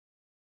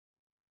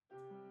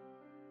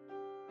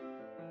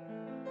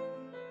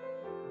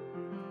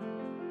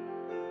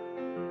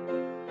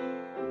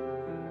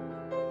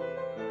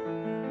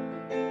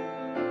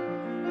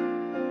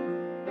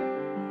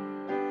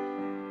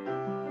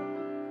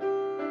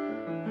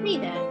Hey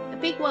there, a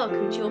big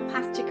welcome to your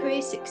Path to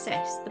Career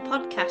Success, the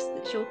podcast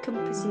that's your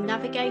compass in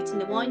navigating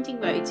the winding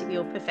roads of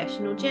your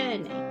professional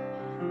journey.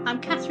 I'm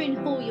Catherine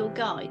Hall, your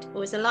guide,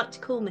 or as I like to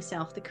call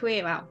myself, the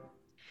Career Owl.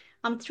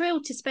 I'm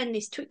thrilled to spend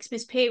this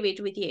Twixmas period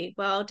with you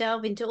where I'll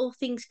delve into all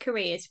things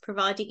careers,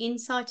 providing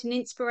insight and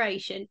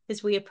inspiration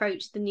as we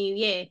approach the new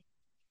year.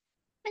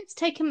 Let's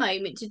take a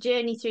moment to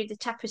journey through the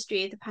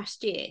tapestry of the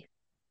past year.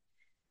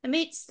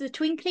 Amidst the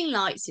twinkling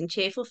lights and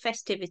cheerful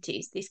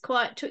festivities, this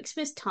quiet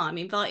Twixmas time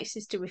invites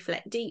us to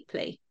reflect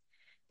deeply.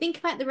 Think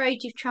about the road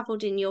you've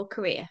travelled in your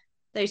career,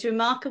 those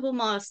remarkable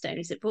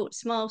milestones that brought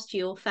smiles to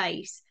your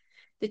face,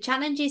 the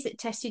challenges that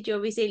tested your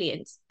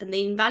resilience, and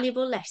the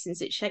invaluable lessons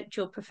that shaped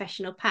your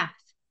professional path.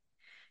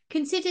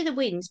 Consider the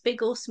wins,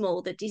 big or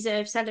small, that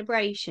deserve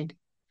celebration.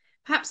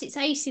 Perhaps it's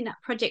acing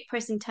that project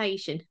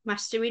presentation,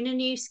 mastering a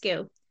new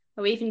skill,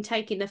 or even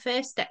taking the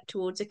first step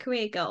towards a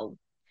career goal.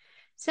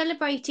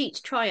 Celebrate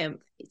each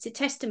triumph. It's a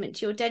testament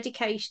to your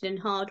dedication and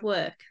hard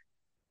work.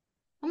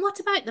 And what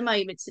about the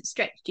moments that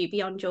stretched you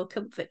beyond your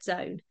comfort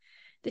zone?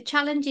 The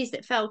challenges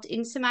that felt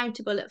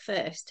insurmountable at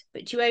first,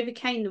 but you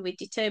overcame them with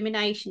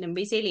determination and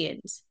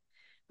resilience.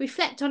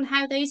 Reflect on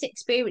how those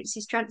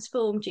experiences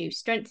transformed you,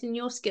 strengthening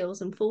your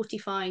skills and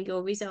fortifying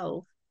your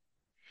resolve.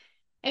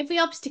 Every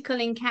obstacle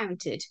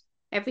encountered,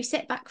 every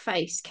setback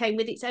faced came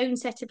with its own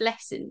set of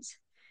lessons.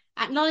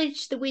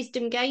 Acknowledge the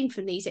wisdom gained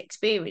from these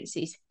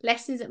experiences,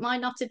 lessons that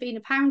might not have been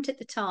apparent at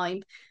the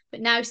time,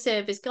 but now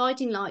serve as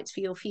guiding lights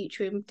for your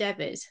future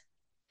endeavours.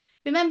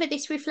 Remember,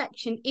 this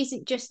reflection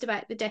isn't just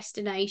about the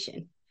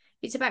destination.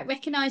 It's about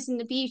recognising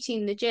the beauty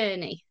in the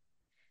journey.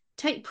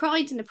 Take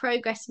pride in the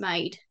progress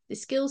made, the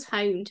skills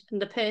honed, and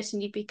the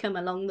person you've become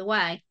along the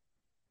way.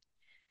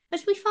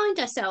 As we find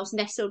ourselves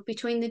nestled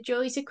between the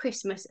joys of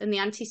Christmas and the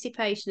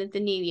anticipation of the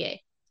new year,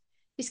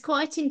 this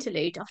quiet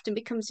interlude often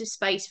becomes a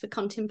space for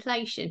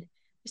contemplation,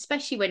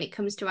 especially when it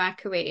comes to our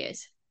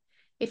careers.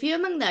 If you're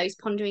among those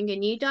pondering a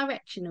new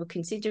direction or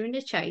considering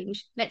a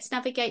change, let's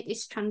navigate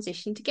this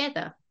transition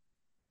together.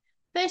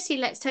 Firstly,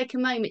 let's take a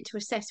moment to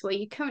assess where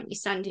you currently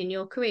stand in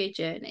your career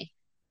journey.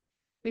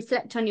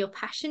 Reflect on your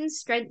passions,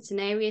 strengths, and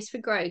areas for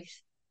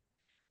growth.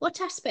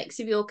 What aspects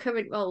of your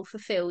current role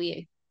fulfill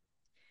you?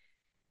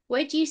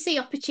 Where do you see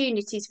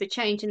opportunities for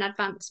change and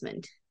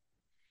advancement?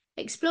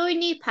 Exploring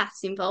new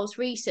paths involves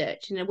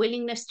research and a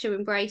willingness to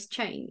embrace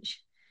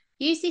change.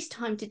 Use this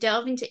time to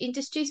delve into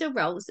industries or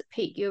roles that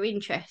pique your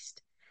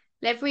interest.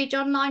 Leverage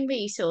online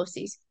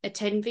resources,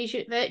 attend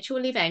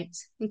virtual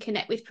events, and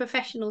connect with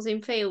professionals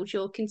in fields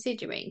you're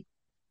considering.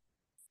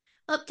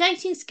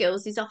 Updating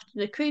skills is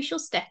often a crucial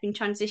step in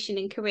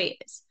transitioning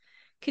careers.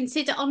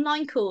 Consider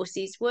online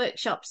courses,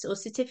 workshops, or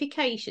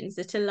certifications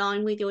that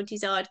align with your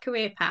desired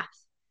career path.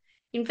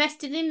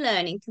 Investing in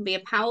learning can be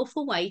a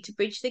powerful way to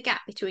bridge the gap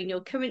between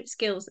your current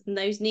skills and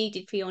those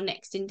needed for your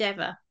next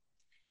endeavour.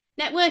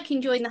 Networking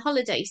during the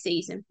holiday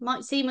season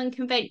might seem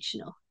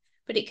unconventional,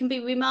 but it can be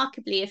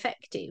remarkably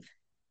effective.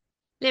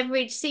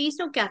 Leverage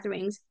seasonal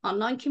gatherings,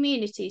 online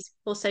communities,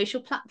 or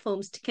social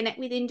platforms to connect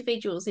with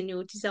individuals in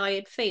your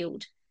desired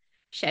field.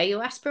 Share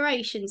your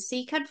aspirations,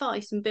 seek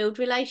advice, and build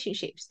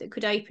relationships that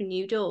could open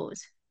new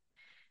doors.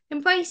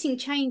 Embracing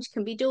change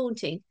can be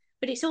daunting,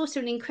 but it's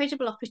also an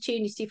incredible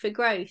opportunity for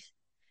growth.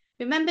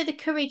 Remember, the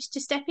courage to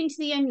step into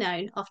the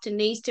unknown often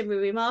leads to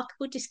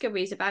remarkable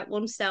discoveries about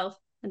oneself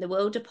and the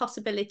world of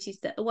possibilities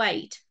that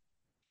await.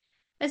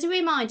 As a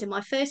reminder,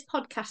 my first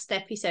podcast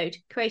episode,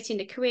 Creating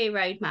a Career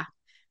Roadmap,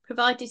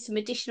 provided some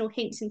additional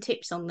hints and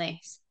tips on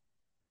this.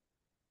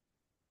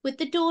 With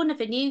the dawn of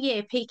a new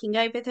year peeking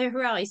over the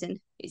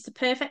horizon, it's the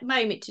perfect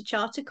moment to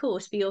chart a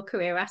course for your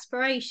career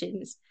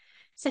aspirations.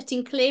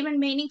 Setting clear and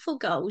meaningful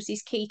goals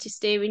is key to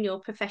steering your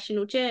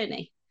professional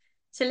journey.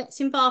 So let's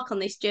embark on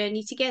this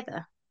journey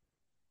together.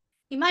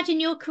 Imagine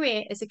your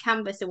career as a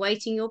canvas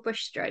awaiting your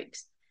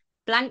brushstrokes,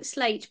 blank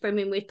slate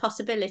brimming with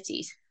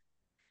possibilities.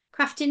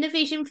 Crafting a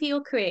vision for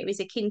your career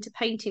is akin to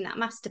painting that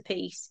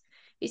masterpiece.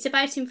 It's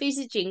about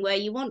envisaging where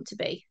you want to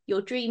be,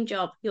 your dream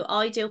job, your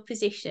ideal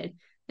position,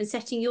 and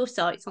setting your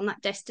sights on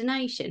that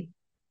destination.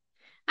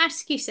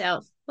 Ask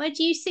yourself, where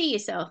do you see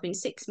yourself in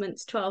 6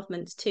 months, 12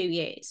 months, 2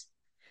 years?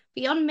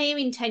 Beyond mere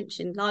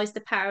intention lies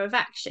the power of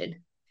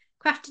action.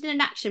 Crafting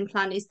an action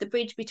plan is the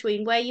bridge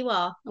between where you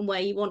are and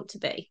where you want to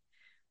be.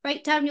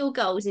 Break down your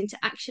goals into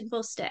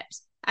actionable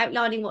steps,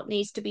 outlining what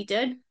needs to be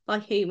done, by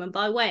whom and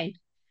by when.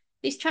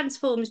 This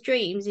transforms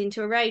dreams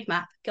into a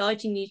roadmap,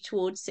 guiding you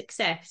towards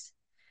success.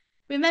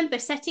 Remember,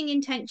 setting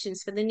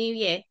intentions for the new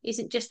year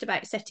isn't just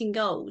about setting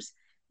goals.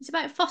 It's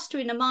about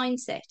fostering a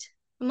mindset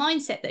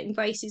that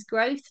embraces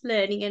growth,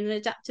 learning, and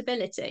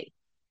adaptability.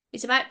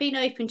 It's about being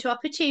open to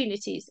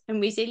opportunities and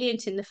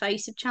resilient in the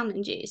face of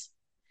challenges.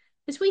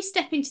 As we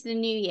step into the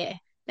new year,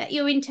 let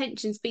your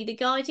intentions be the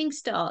guiding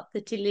star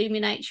that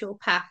illuminates your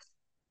path.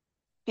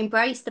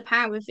 Embrace the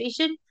power of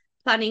vision,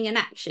 planning, and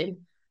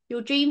action.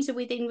 Your dreams are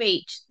within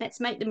reach. Let's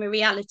make them a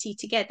reality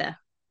together.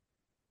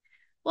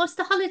 Whilst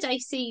the holiday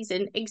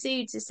season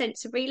exudes a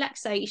sense of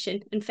relaxation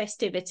and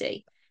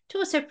festivity, it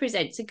also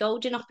presents a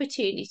golden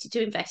opportunity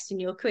to invest in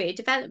your career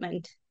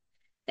development.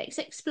 Let's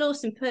explore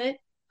some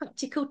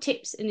practical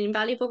tips and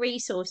invaluable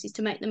resources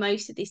to make the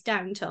most of this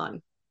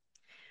downtime.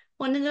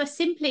 One of the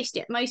simplest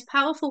yet most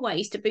powerful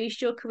ways to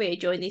boost your career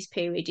during this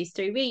period is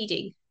through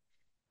reading.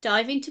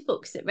 Dive into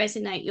books that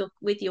resonate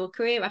with your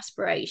career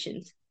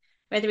aspirations.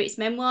 Whether it's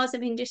memoirs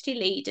of industry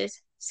leaders,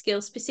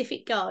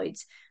 skill-specific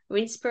guides, or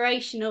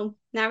inspirational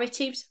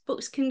narratives,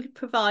 books can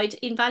provide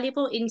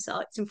invaluable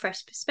insights and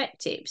fresh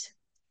perspectives.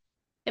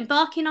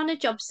 Embarking on a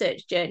job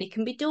search journey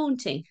can be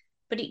daunting,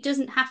 but it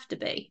doesn't have to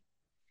be.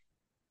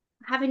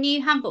 I have a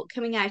new handbook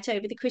coming out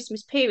over the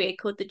Christmas period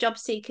called the Job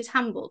Seeker's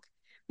Handbook,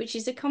 which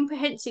is a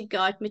comprehensive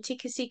guide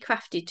meticulously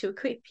crafted to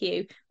equip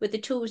you with the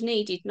tools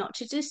needed not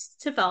to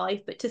just survive,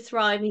 but to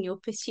thrive in your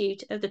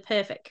pursuit of the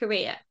perfect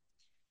career.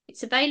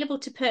 It's available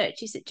to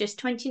purchase at just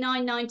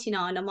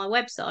 $29.99 on my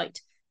website,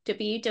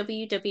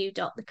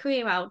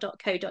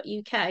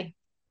 www.thecareerowl.co.uk.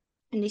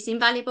 And this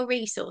invaluable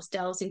resource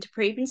delves into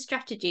proven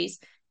strategies,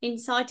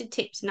 insider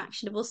tips, and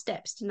actionable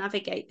steps to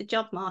navigate the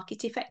job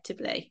market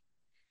effectively.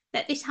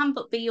 Let this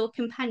handbook be your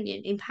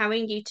companion,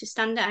 empowering you to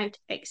stand out,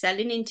 excel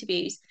in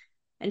interviews,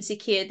 and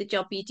secure the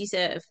job you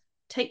deserve.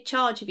 Take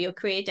charge of your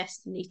career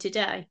destiny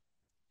today.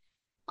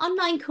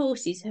 Online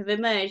courses have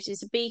emerged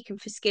as a beacon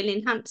for skill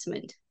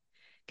enhancement.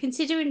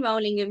 Consider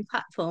enrolling in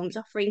platforms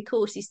offering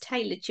courses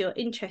tailored to your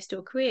interest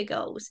or career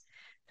goals.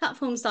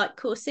 Platforms like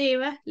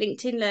Coursera,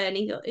 LinkedIn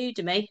Learning, or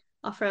Udemy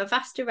offer a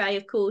vast array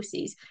of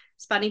courses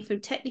spanning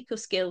from technical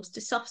skills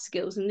to soft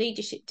skills and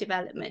leadership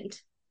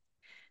development.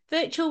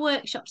 Virtual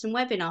workshops and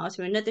webinars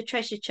are another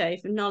treasure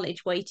trove of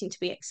knowledge waiting to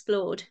be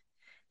explored.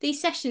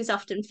 These sessions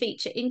often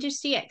feature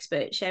industry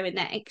experts sharing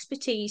their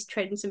expertise,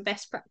 trends, and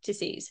best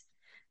practices.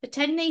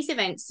 Attend these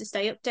events to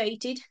stay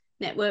updated,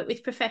 network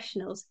with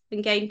professionals,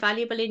 and gain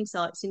valuable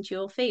insights into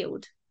your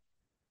field.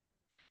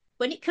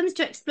 When it comes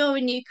to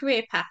exploring new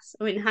career paths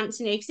or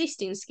enhancing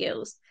existing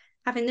skills,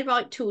 having the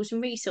right tools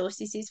and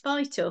resources is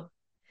vital.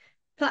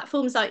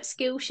 Platforms like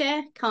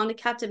Skillshare, Khan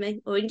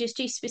Academy, or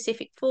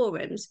industry-specific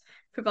forums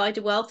provide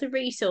a wealth of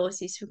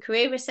resources from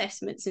career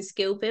assessments and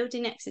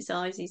skill-building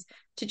exercises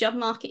to job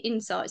market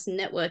insights and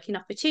networking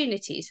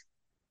opportunities.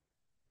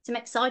 Some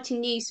exciting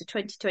news for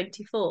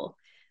 2024.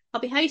 I'll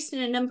be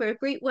hosting a number of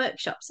group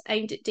workshops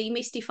aimed at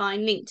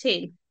demystifying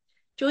LinkedIn.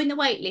 Join the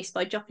waitlist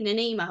by dropping an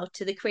email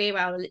to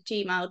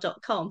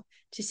thecareerowl@gmail.com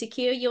to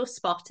secure your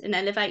spot and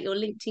elevate your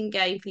LinkedIn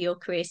game for your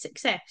career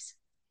success.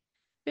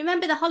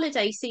 Remember, the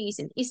holiday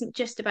season isn't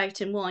just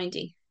about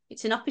unwinding.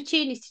 It's an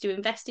opportunity to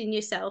invest in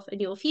yourself and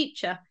your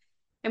future.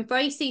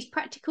 Embrace these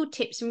practical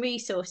tips and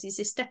resources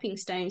as stepping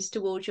stones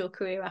towards your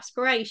career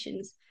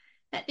aspirations.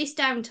 Let this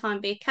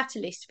downtime be a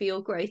catalyst for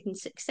your growth and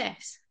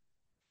success.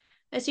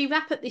 As we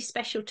wrap up this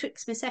special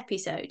Twixmas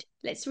episode,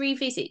 let's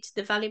revisit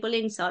the valuable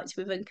insights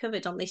we've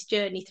uncovered on this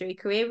journey through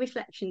career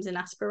reflections and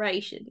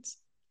aspirations.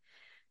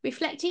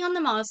 Reflecting on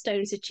the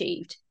milestones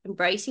achieved,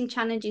 embracing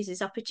challenges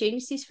as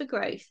opportunities for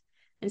growth,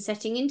 and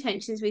setting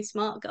intentions with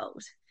SMART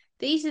goals.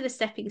 These are the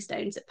stepping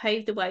stones that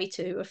pave the way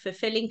to a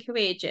fulfilling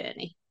career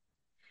journey.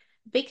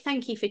 A big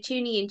thank you for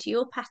tuning into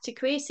your path to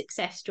career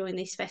success during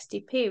this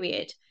festive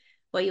period,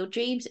 where your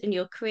dreams and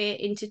your career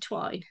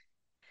intertwine.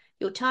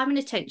 Your time and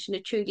attention are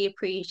truly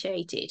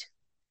appreciated.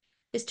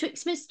 As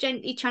Twixmas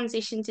gently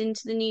transitions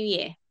into the new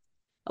year,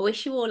 I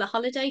wish you all a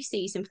holiday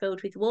season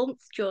filled with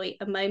warmth, joy,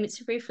 and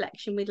moments of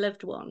reflection with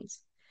loved ones.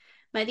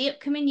 May the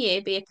upcoming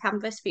year be a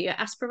canvas for your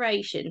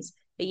aspirations,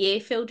 a year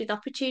filled with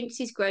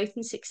opportunities, growth,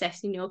 and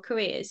success in your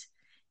careers.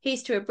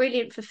 Here's to a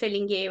brilliant,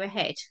 fulfilling year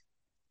ahead.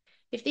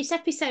 If this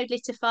episode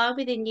lit a fire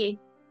within you,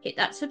 hit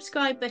that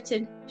subscribe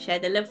button, share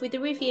the love with a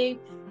review,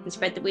 and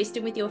spread the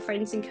wisdom with your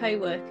friends and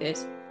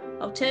co-workers.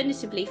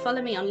 Alternatively,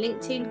 follow me on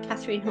LinkedIn,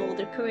 Catherine Hall,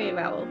 the Career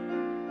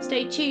Owl.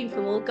 Stay tuned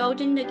for more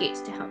golden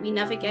nuggets to help you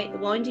navigate the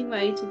winding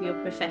roads of your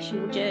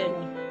professional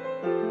journey.